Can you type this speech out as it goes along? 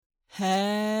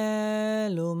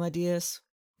Hello, my dears.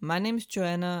 My name is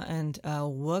Joanna, and I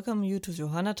welcome you to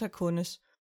Johanna Taconis,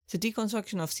 the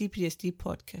Deconstruction of CPTSD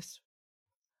podcast.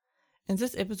 In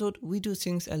this episode, we do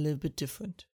things a little bit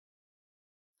different.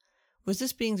 With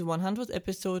this being the 100th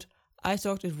episode, I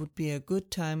thought it would be a good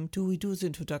time to redo the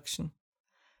introduction,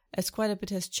 as quite a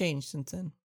bit has changed since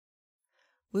then.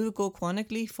 We will go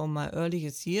chronically from my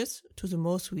earliest years to the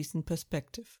most recent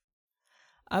perspective.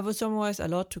 I will summarize a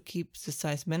lot to keep the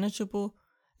size manageable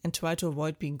and try to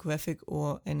avoid being graphic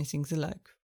or anything the like.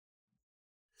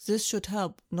 This should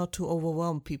help not to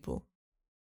overwhelm people.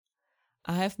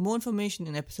 I have more information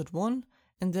in episode 1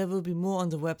 and there will be more on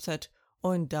the website,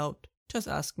 or in doubt, just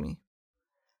ask me.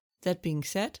 That being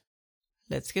said,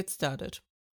 let's get started.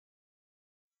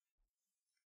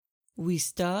 We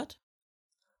start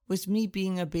with me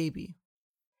being a baby.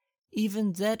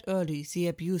 Even that early the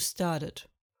abuse started.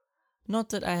 Not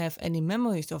that I have any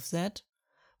memories of that,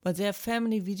 but there are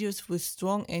family videos with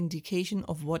strong indication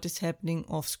of what is happening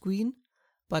off screen,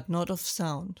 but not of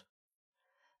sound.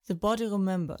 The body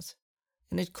remembers,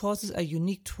 and it causes a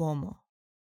unique trauma.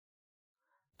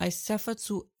 I suffered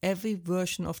through every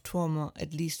version of trauma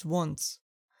at least once,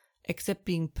 except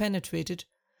being penetrated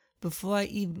before I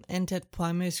even entered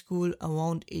primary school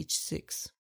around age 6.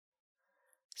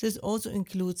 This also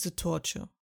includes the torture.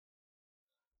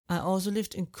 I also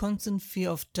lived in constant fear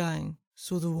of dying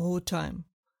through the whole time,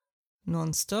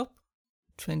 non-stop,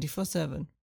 24/7.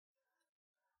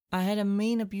 I had a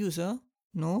main abuser,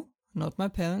 no, not my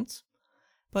parents,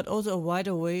 but also a wide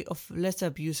array of lesser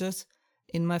abusers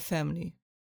in my family.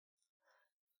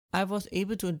 I was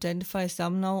able to identify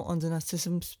some now on the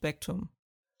narcissism spectrum,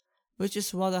 which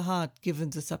is rather hard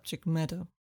given the subject matter.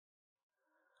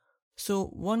 So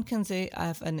one can say I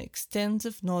have an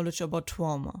extensive knowledge about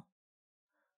trauma.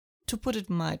 To put it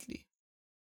mildly,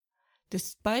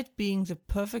 despite being the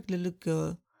perfect little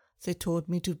girl they told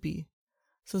me to be,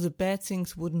 so the bad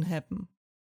things wouldn't happen.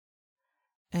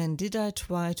 And did I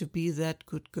try to be that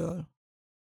good girl?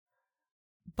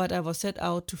 But I was set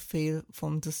out to fail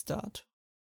from the start.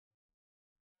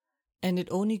 And it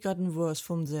only gotten worse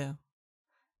from there,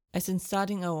 as in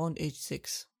starting around age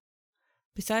 6.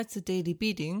 Besides the daily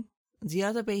beating, the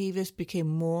other behaviors became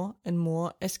more and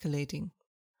more escalating.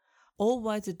 All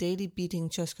while the daily beating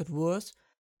just got worse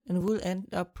and will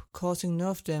end up causing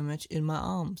nerve damage in my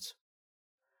arms,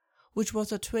 which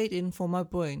was a trade-in for my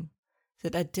brain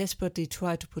that I desperately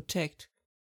tried to protect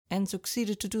and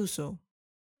succeeded to do so.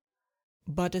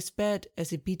 But as bad as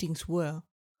the beatings were,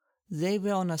 they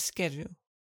were on a schedule.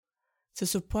 The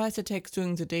surprise attacks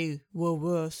during the day were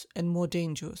worse and more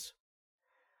dangerous.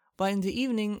 While in the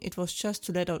evening it was just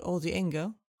to let out all the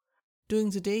anger,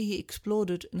 during the day he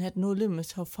exploded and had no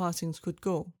limits how far things could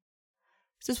go.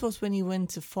 This was when he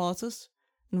went the farthest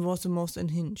and was the most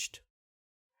unhinged.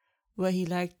 Where he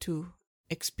liked to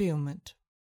experiment.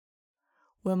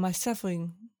 Where my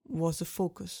suffering was the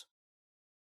focus.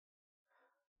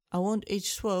 Around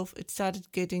age 12 it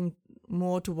started getting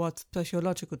more towards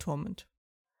psychological torment.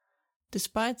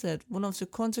 Despite that, one of the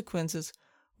consequences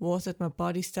was that my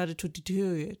body started to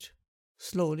deteriorate,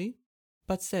 slowly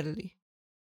but steadily.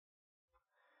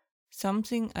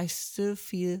 Something I still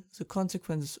feel the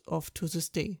consequences of to this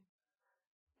day,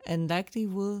 and likely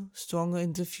will stronger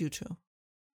in the future.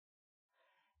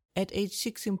 At age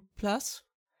 16 plus,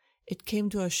 it came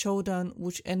to a showdown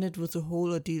which ended with the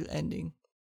whole ordeal ending.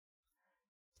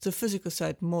 The physical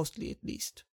side mostly at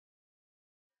least.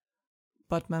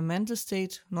 But my mental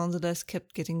state nonetheless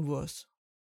kept getting worse.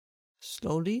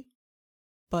 Slowly,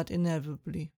 but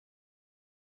inevitably.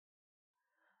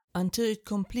 Until it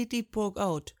completely broke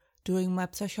out during my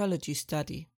psychology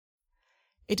study.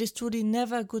 It is truly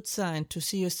never a good sign to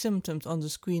see your symptoms on the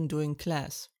screen during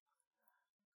class.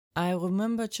 I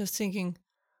remember just thinking,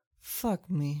 fuck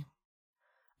me.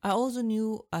 I also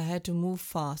knew I had to move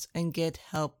fast and get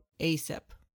help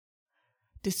ASAP.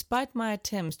 Despite my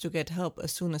attempts to get help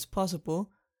as soon as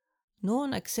possible, no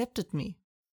one accepted me.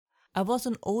 I was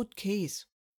an old case,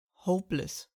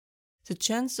 hopeless. The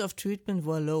chances of treatment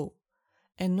were low,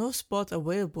 and no spots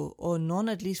available, or none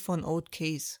at least for an old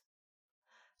case.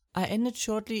 I ended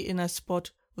shortly in a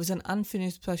spot with an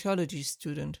unfinished psychology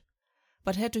student,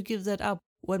 but had to give that up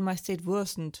when my state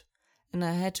worsened and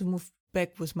I had to move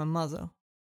back with my mother.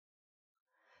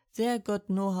 There I got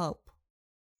no help,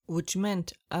 which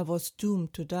meant I was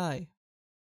doomed to die.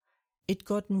 It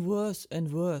gotten worse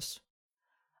and worse.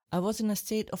 I was in a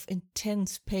state of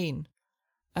intense pain.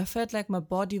 I felt like my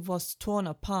body was torn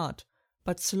apart,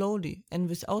 but slowly and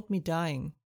without me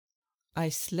dying. I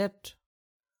slept,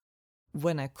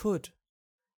 when I could,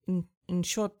 in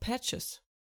short patches.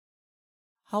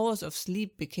 Hours of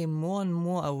sleep became more and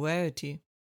more a rarity.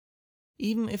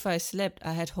 Even if I slept,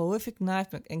 I had horrific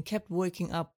nightmares and kept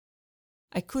waking up.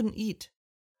 I couldn't eat.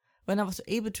 When I was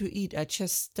able to eat, I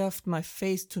just stuffed my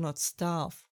face to not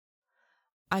starve.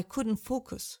 I couldn't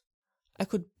focus. I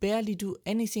could barely do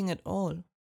anything at all.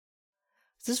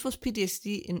 This was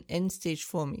PTSD in end stage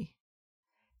for me.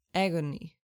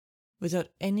 Agony, without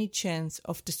any chance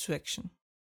of distraction.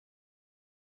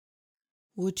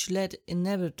 Which led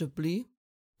inevitably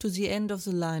to the end of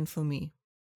the line for me.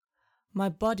 My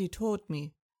body told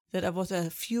me that I was a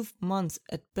few months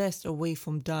at best away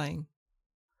from dying.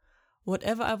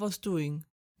 Whatever I was doing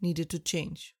needed to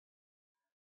change.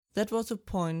 That was the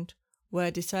point where I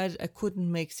decided I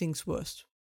couldn't make things worse.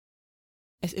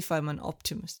 As if I'm an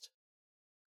optimist.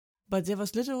 But there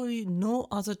was literally no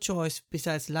other choice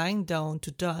besides lying down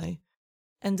to die,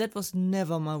 and that was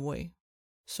never my way.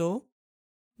 So,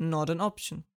 not an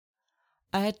option.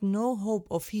 I had no hope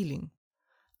of healing.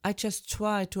 I just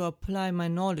tried to apply my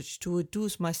knowledge to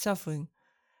reduce my suffering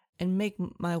and make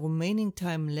my remaining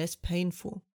time less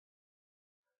painful.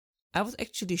 I was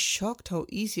actually shocked how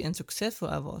easy and successful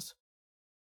I was,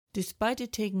 despite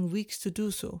it taking weeks to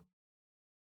do so.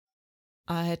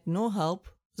 I had no help.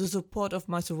 The support of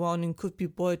my surrounding could be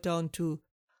boiled down to,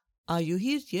 "Are you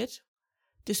healed yet?"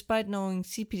 despite knowing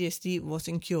CPTSD was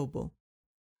incurable.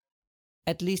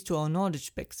 At least to our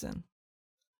knowledge back then.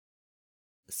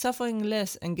 Suffering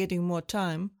less and getting more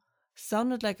time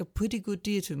sounded like a pretty good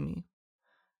deal to me.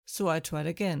 So I tried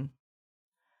again.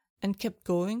 And kept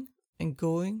going and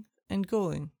going and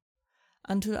going.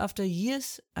 Until after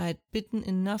years I had bitten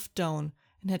enough down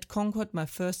and had conquered my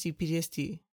first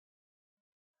CPTSD.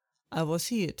 I was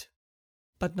healed,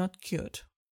 but not cured.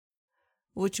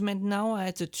 Which meant now I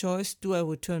had the choice: do I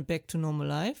return back to normal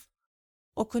life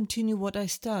or continue what I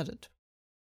started?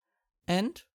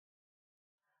 And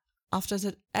after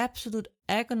that absolute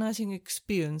agonizing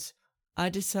experience, I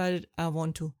decided I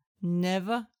want to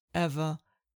never ever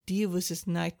deal with this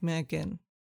nightmare again.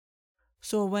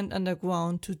 So I went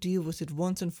underground to deal with it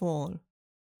once and for all.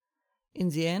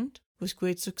 In the end, with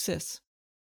great success.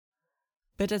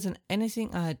 Better than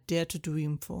anything I had dared to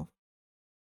dream for.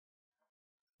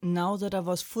 Now that I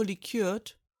was fully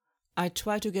cured, I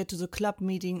tried to get to the club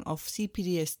meeting of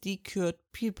CPTSD cured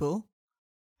people,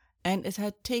 and it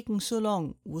had taken so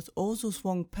long with all those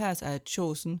wrong paths I had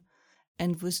chosen,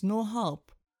 and with no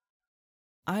help,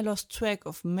 I lost track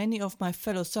of many of my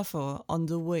fellow sufferers on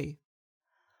the way.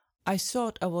 I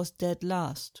thought I was dead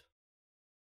last.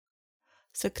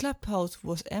 The clubhouse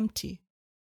was empty,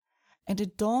 and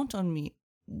it dawned on me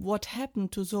what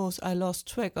happened to those I lost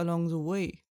track along the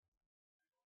way.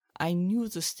 I knew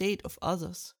the state of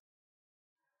others.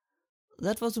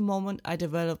 That was the moment I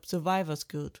developed survivor's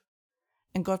guilt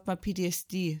and got my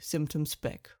PTSD symptoms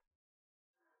back,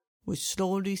 which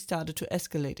slowly started to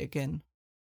escalate again.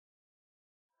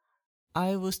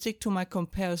 I will stick to my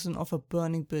comparison of a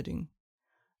burning building.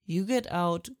 You get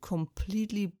out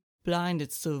completely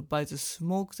blinded still by the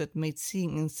smoke that made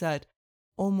seeing inside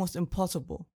almost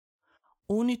impossible,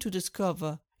 only to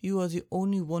discover you are the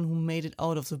only one who made it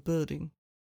out of the building,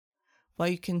 while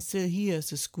you can still hear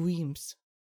the screams.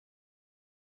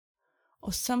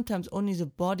 Or sometimes only the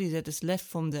body that is left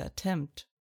from the attempt.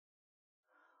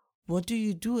 What do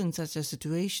you do in such a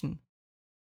situation?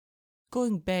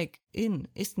 Going back in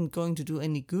isn't going to do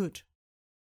any good.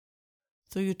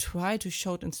 So you try to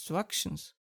shout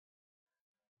instructions,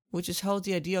 which is how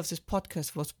the idea of this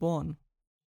podcast was born.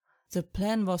 The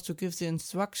plan was to give the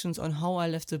instructions on how I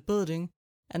left the building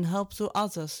and help the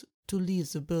others to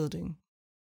leave the building.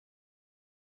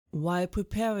 While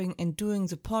preparing and doing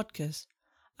the podcast,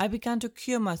 I began to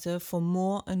cure myself for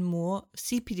more and more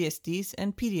CPTSDs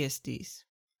and PTSDs.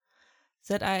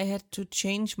 That I had to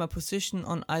change my position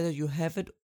on either you have it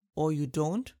or you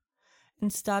don't,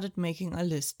 and started making a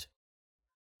list.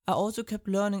 I also kept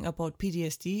learning about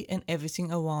PTSD and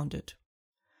everything around it.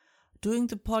 Doing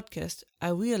the podcast, I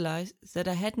realized that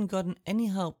I hadn't gotten any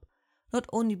help, not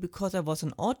only because I was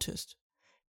an autist,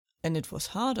 and it was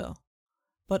harder,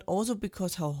 but also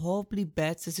because how horribly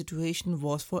bad the situation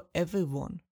was for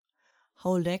everyone,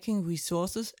 how lacking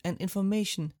resources and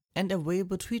information and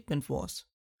available treatment was,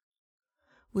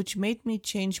 which made me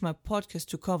change my podcast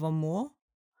to cover more,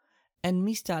 and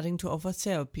me starting to offer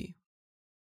therapy.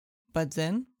 But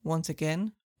then, once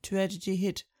again, tragedy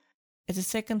hit at the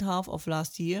second half of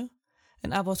last year,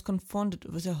 and I was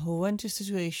confronted with a horrendous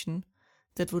situation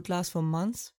that would last for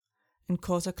months and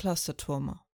cause a cluster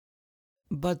trauma.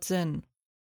 But then,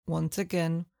 once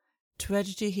again,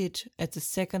 tragedy hit at the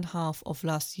second half of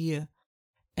last year,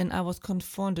 and I was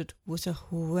confronted with a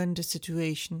horrendous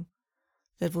situation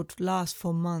that would last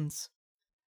for months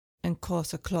and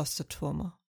cause a cluster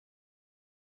trauma.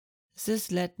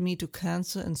 This led me to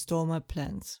cancel and store my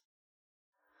plans.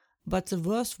 But the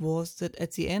worst was that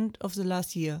at the end of the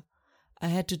last year, I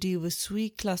had to deal with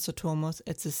 3 cluster traumas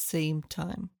at the same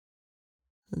time.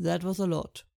 That was a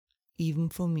lot, even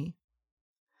for me.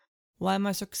 While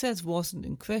my success wasn't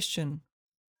in question,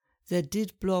 that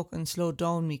did block and slow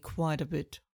down me quite a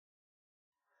bit,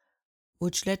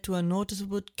 which led to a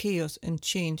noticeable chaos and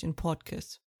change in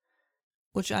podcasts,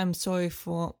 which I'm sorry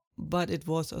for, but it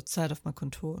was outside of my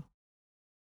control.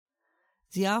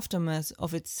 The aftermath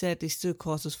of it sadly still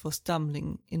causes for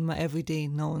stumbling in my everyday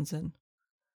now and then.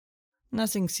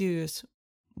 Nothing serious,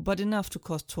 but enough to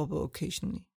cause trouble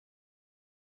occasionally.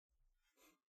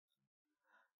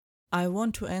 I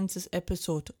want to end this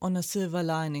episode on a silver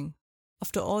lining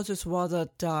after all this rather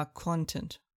dark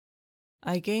content.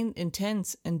 I gained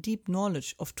intense and deep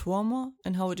knowledge of trauma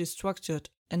and how it is structured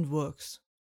and works.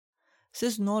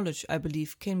 This knowledge, I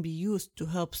believe, can be used to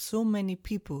help so many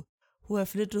people who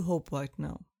have little hope right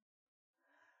now.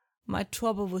 My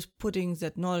trouble with putting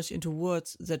that knowledge into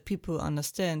words that people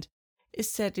understand is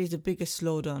sadly the biggest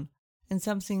slowdown, and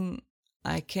something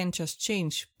I can't just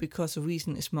change because the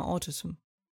reason is my autism,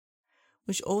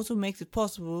 which also makes it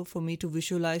possible for me to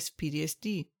visualize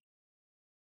PTSD.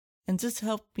 And this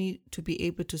helped me to be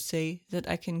able to say that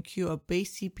I can cure a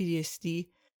basic PTSD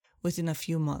within a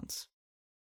few months.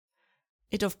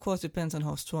 It of course depends on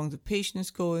how strong the patient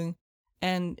is going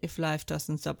and if life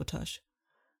doesn't sabotage,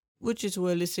 which it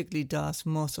realistically does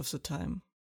most of the time.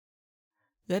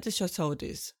 That is just how it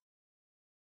is.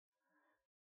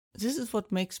 This is what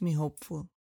makes me hopeful,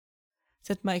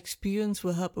 that my experience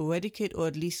will help eradicate or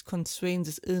at least constrain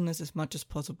this illness as much as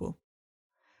possible,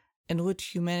 and rid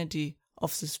humanity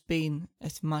of this bane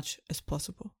as much as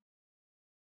possible.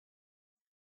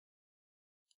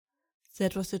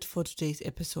 That was it for today's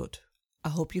episode. I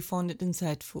hope you found it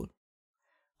insightful.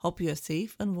 Hope you are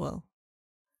safe and well.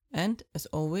 And, as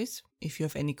always, if you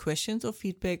have any questions or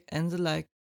feedback and the like,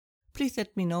 please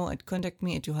let me know at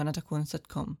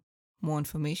contactme@johannatakonis.com. More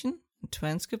information and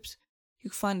transcripts you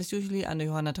can find as usually under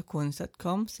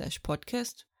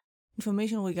johannatakonis.com/podcast.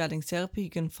 Information regarding therapy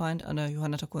you can find under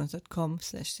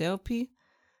johannatakonis.com/therapy.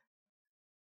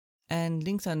 And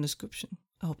links are in the description.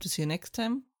 I hope to see you next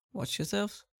time. Watch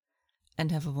yourselves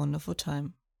and have a wonderful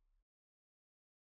time.